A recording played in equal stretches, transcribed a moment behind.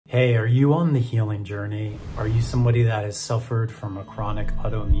Hey, are you on the healing journey? Are you somebody that has suffered from a chronic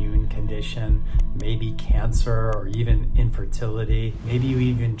autoimmune condition, maybe cancer or even infertility? Maybe you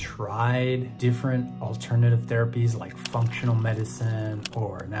even tried different alternative therapies like functional medicine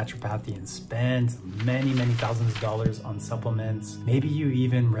or naturopathy and spent many thousands of dollars on supplements. Maybe you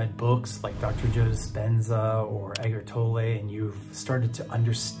even read books like Dr. Joe Dispenza or Eckhart Tolle, and you've started to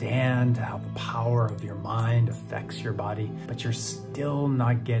understand how the power of your mind affects your body, but you're still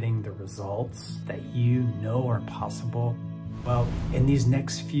not getting the results that you know are possible. Well, in these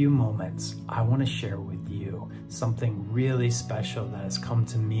next few moments, I want to share with you something really special that has come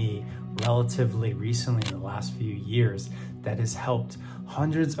to me relatively recently in the last few years that has helped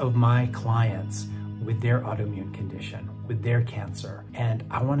hundreds of my clients with their autoimmune condition, with their cancer. And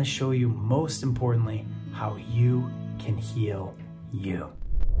I want to show you, most importantly, how you can heal you.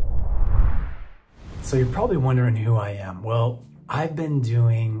 So you're probably wondering who I am. Well, I've been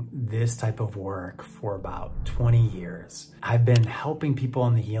doing this type of work for about 20 years. I've been helping people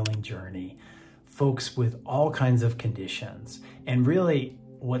on the healing journey, folks with all kinds of conditions. And really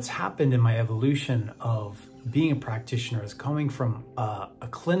what's happened in my evolution of being a practitioner is coming from a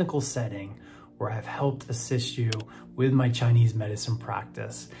clinical setting where I've helped assist you with my Chinese medicine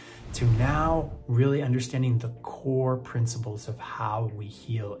practice to now really understanding the core principles of how we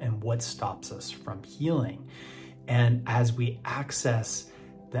heal and what stops us from healing. And as we access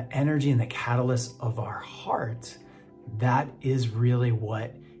the energy and the catalyst of our heart, that is really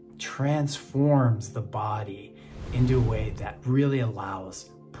what transforms the body into a way that really allows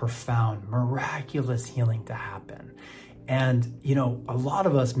profound, miraculous healing to happen. And, you know, a lot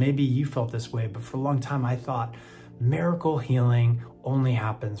of us, maybe you felt this way, but for a long time I thought miracle healing only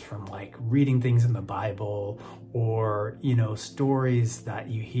happens from like reading things in the Bible or, you know, stories that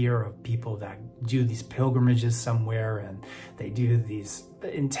you hear of people that do these pilgrimages somewhere and they do these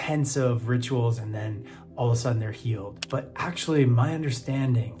intensive rituals and then all of a sudden they're healed. But actually my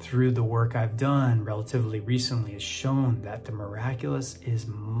understanding through the work I've done relatively recently has shown that the miraculous is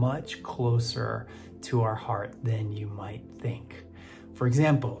much closer to our heart than you might think. For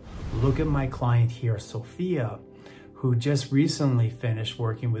example, look at my client here, Sophia, who just recently finished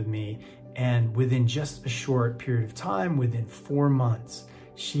working with me, and within just a short period of time, within 4 months,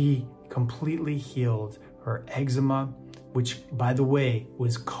 she completely healed her eczema, which by the way,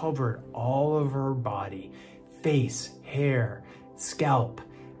 was covered all over her body, face, hair, scalp,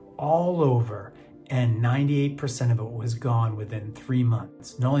 all over, and 98% of it was gone within 3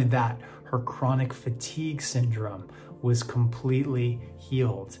 months. Not only that, her chronic fatigue syndrome was completely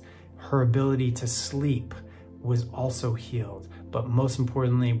healed. Her ability to sleep was also healed. But most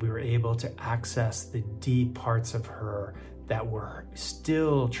importantly, we were able to access the deep parts of her that were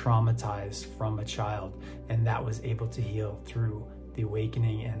still traumatized from a child, and that was able to heal through the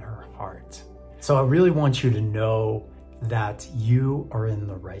awakening in her heart. So I really want you to know that you are in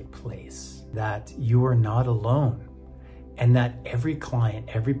the right place, that you are not alone, and that every client,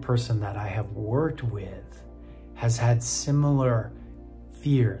 every person that I have worked with has had similar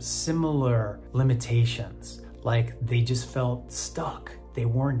fears, similar limitations. Like they just felt stuck. They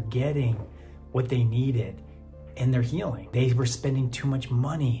weren't getting what they needed in their healing. They were spending too much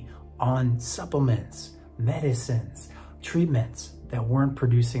money on supplements, medicines, treatments that weren't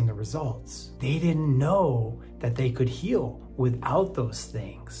producing the results. They didn't know that they could heal without those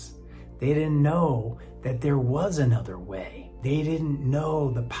things. They didn't know that there was another way. They didn't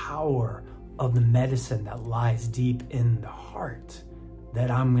know the power of the medicine that lies deep in the heart that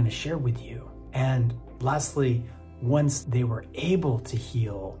I'm going to share with you. And lastly, once they were able to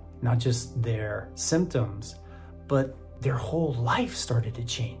heal, not just their symptoms, but their whole life started to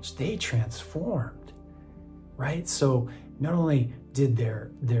change. They transformed, right? So not only did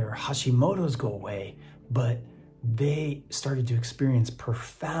their Hashimoto's go away, but they started to experience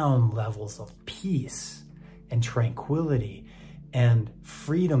profound levels of peace and tranquility and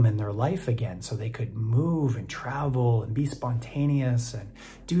freedom in their life again, so they could move and travel and be spontaneous and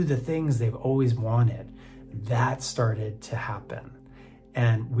do the things they've always wanted. That started to happen.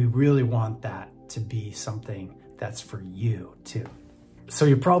 And we really want that to be something that's for you too. So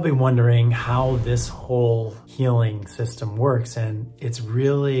you're probably wondering how this whole healing system works, and it's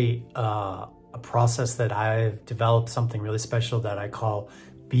really a process that I've developed, something really special that I call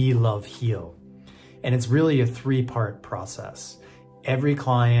Be, Love, Heal. And it's really a 3-part process. Every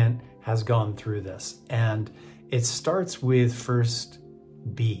client has gone through this, and it starts with first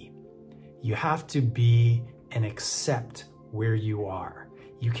be. You have to be and accept where you are.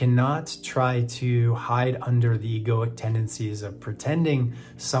 You cannot try to hide under the egoic tendencies of pretending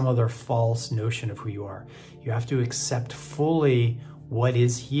some other false notion of who you are. You have to accept fully what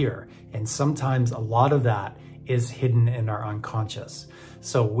is here. And sometimes a lot of that is hidden in our unconscious.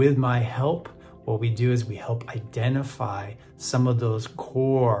 So with my help, what we do is we help identify some of those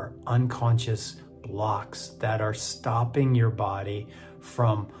core unconscious blocks that are stopping your body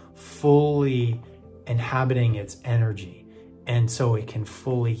from fully inhabiting its energy. And so it can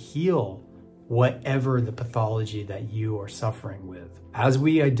fully heal whatever the pathology that you are suffering with. As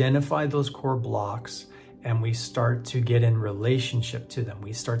we identify those core blocks and we start to get in relationship to them,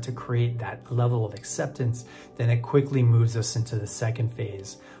 we start to create that level of acceptance, then it quickly moves us into the second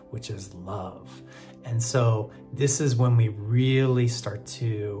phase, which is love. And so this is when we really start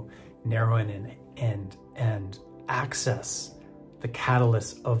to narrow in and access the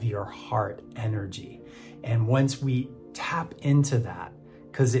catalyst of your heart energy. And once we tap into that,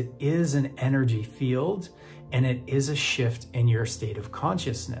 because it is an energy field and it is a shift in your state of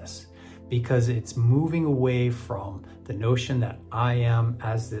consciousness, because it's moving away from the notion that I am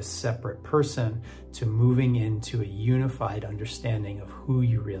as this separate person to moving into a unified understanding of who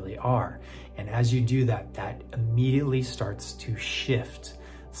you really are. And as you do that, that immediately starts to shift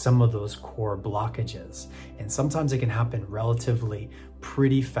some of those core blockages. And sometimes it can happen relatively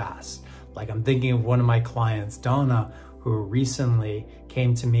pretty fast. Like I'm thinking of one of my clients, Donna, who recently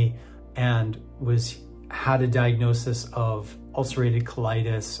came to me and had a diagnosis of ulcerative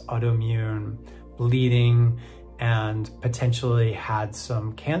colitis, autoimmune, bleeding, and potentially had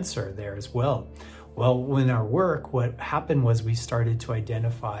some cancer there as well. Well, in our work, what happened was we started to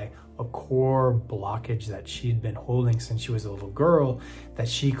identify a core blockage that she'd been holding since she was a little girl, that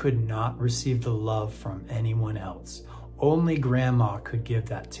she could not receive the love from anyone else. Only grandma could give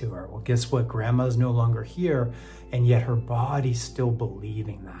that to her. Well, guess what? Grandma's no longer here, and yet her body's still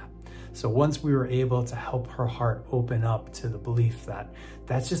believing that. So once we were able to help her heart open up to the belief that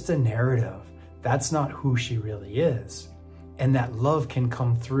that's just a narrative, that's not who she really is, and that love can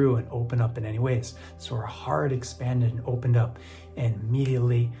come through and open up in any ways. So her heart expanded and opened up, and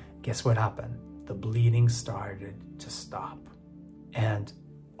immediately, guess what happened? The bleeding started to stop. And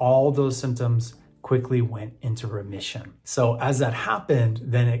all those symptoms quickly went into remission. So as that happened,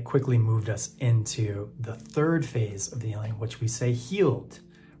 then it quickly moved us into the third phase of the healing, which we say healed,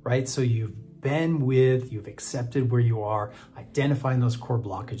 right? So you've accepted where you are, identifying those core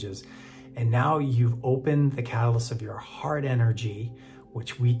blockages, and now you've opened the catalyst of your heart energy,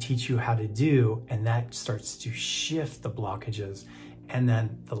 which we teach you how to do, and that starts to shift the blockages. And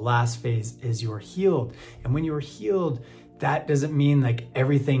then the last phase is you're healed. And when you're healed, that doesn't mean like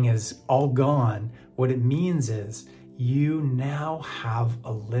everything is all gone. What it means is you now have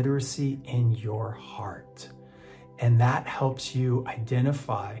a literacy in your heart. And that helps you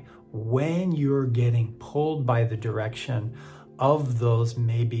identify when you're getting pulled by the direction of those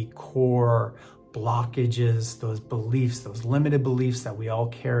maybe core blockages, those beliefs, those limited beliefs that we all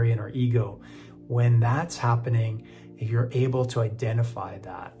carry in our ego. When that's happening, you're able to identify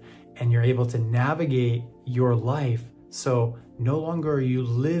that and you're able to navigate your life. So no longer are you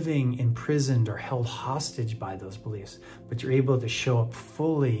living imprisoned or held hostage by those beliefs, but you're able to show up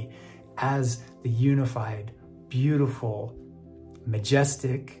fully as the unified, beautiful,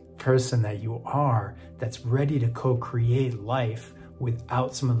 majestic person that you are, that's ready to co-create life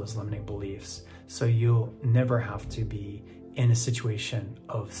without some of those limiting beliefs. So you'll never have to be in a situation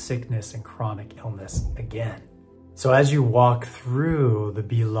of sickness and chronic illness again. So as you walk through the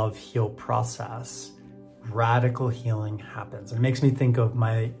Be Love Heal process, radical healing happens. It makes me think of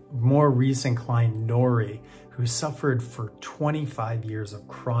my more recent client, Nori, who suffered for 25 years of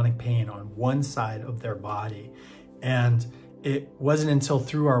chronic pain on one side of their body. And it wasn't until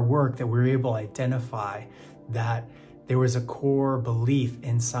through our work that we were able to identify that there was a core belief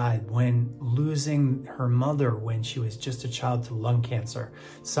inside when losing her mother when she was just a child to lung cancer.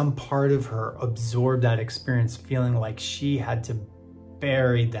 Some part of her absorbed that experience, feeling like she had to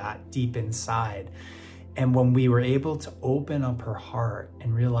bury that deep inside. And when we were able to open up her heart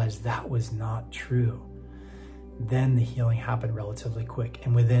and realize that was not true, then the healing happened relatively quick.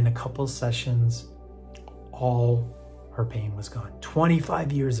 And within a couple sessions, all her pain was gone.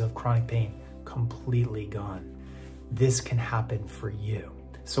 25 years of chronic pain, completely gone. This can happen for you.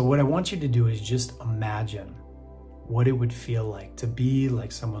 So what I want you to do is just imagine what it would feel like to be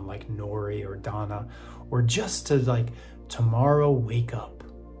like someone like Nori or Donna, or just to like tomorrow wake up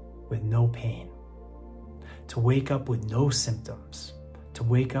with no pain, to wake up with no symptoms, to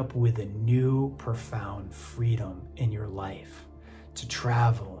wake up with a new profound freedom in your life, to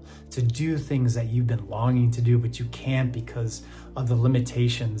travel, to do things that you've been longing to do, but you can't because of the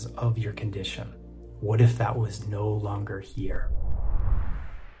limitations of your condition. What if that was no longer here?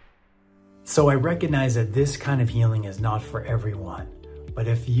 So I recognize that this kind of healing is not for everyone, But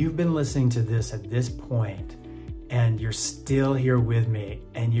if you've been listening to this at this point and you're still here with me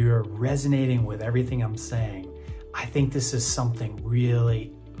and you're resonating with everything I'm saying, I think this is something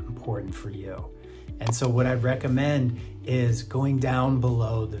really important for you. And so what I'd recommend is going down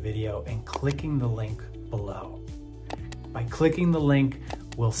below the video and clicking the link below. By clicking the link,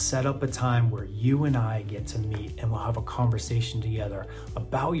 we'll set up a time where you and I get to meet and we'll have a conversation together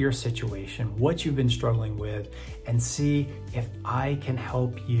about your situation, what you've been struggling with, and see if I can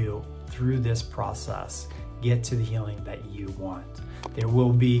help you through this process get to the healing that you want. There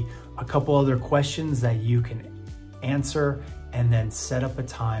will be a couple other questions that you can answer and then set up a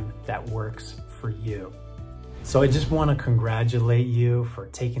time that works for you. So I just want to congratulate you for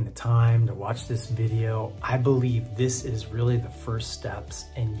taking the time to watch this video. I believe this is really the first steps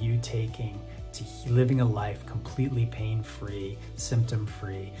in you taking to living a life completely pain-free,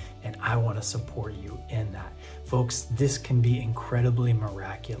 symptom-free, and I want to support you in that. Folks, this can be incredibly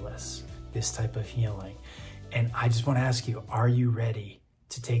miraculous, this type of healing. And I just want to ask you, are you ready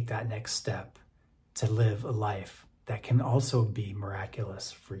to take that next step to live a life that can also be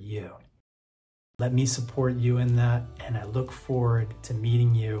miraculous for you? Let me support you in that, and I look forward to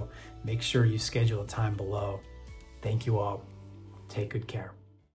meeting you. Make sure you schedule a time below. Thank you all. Take good care.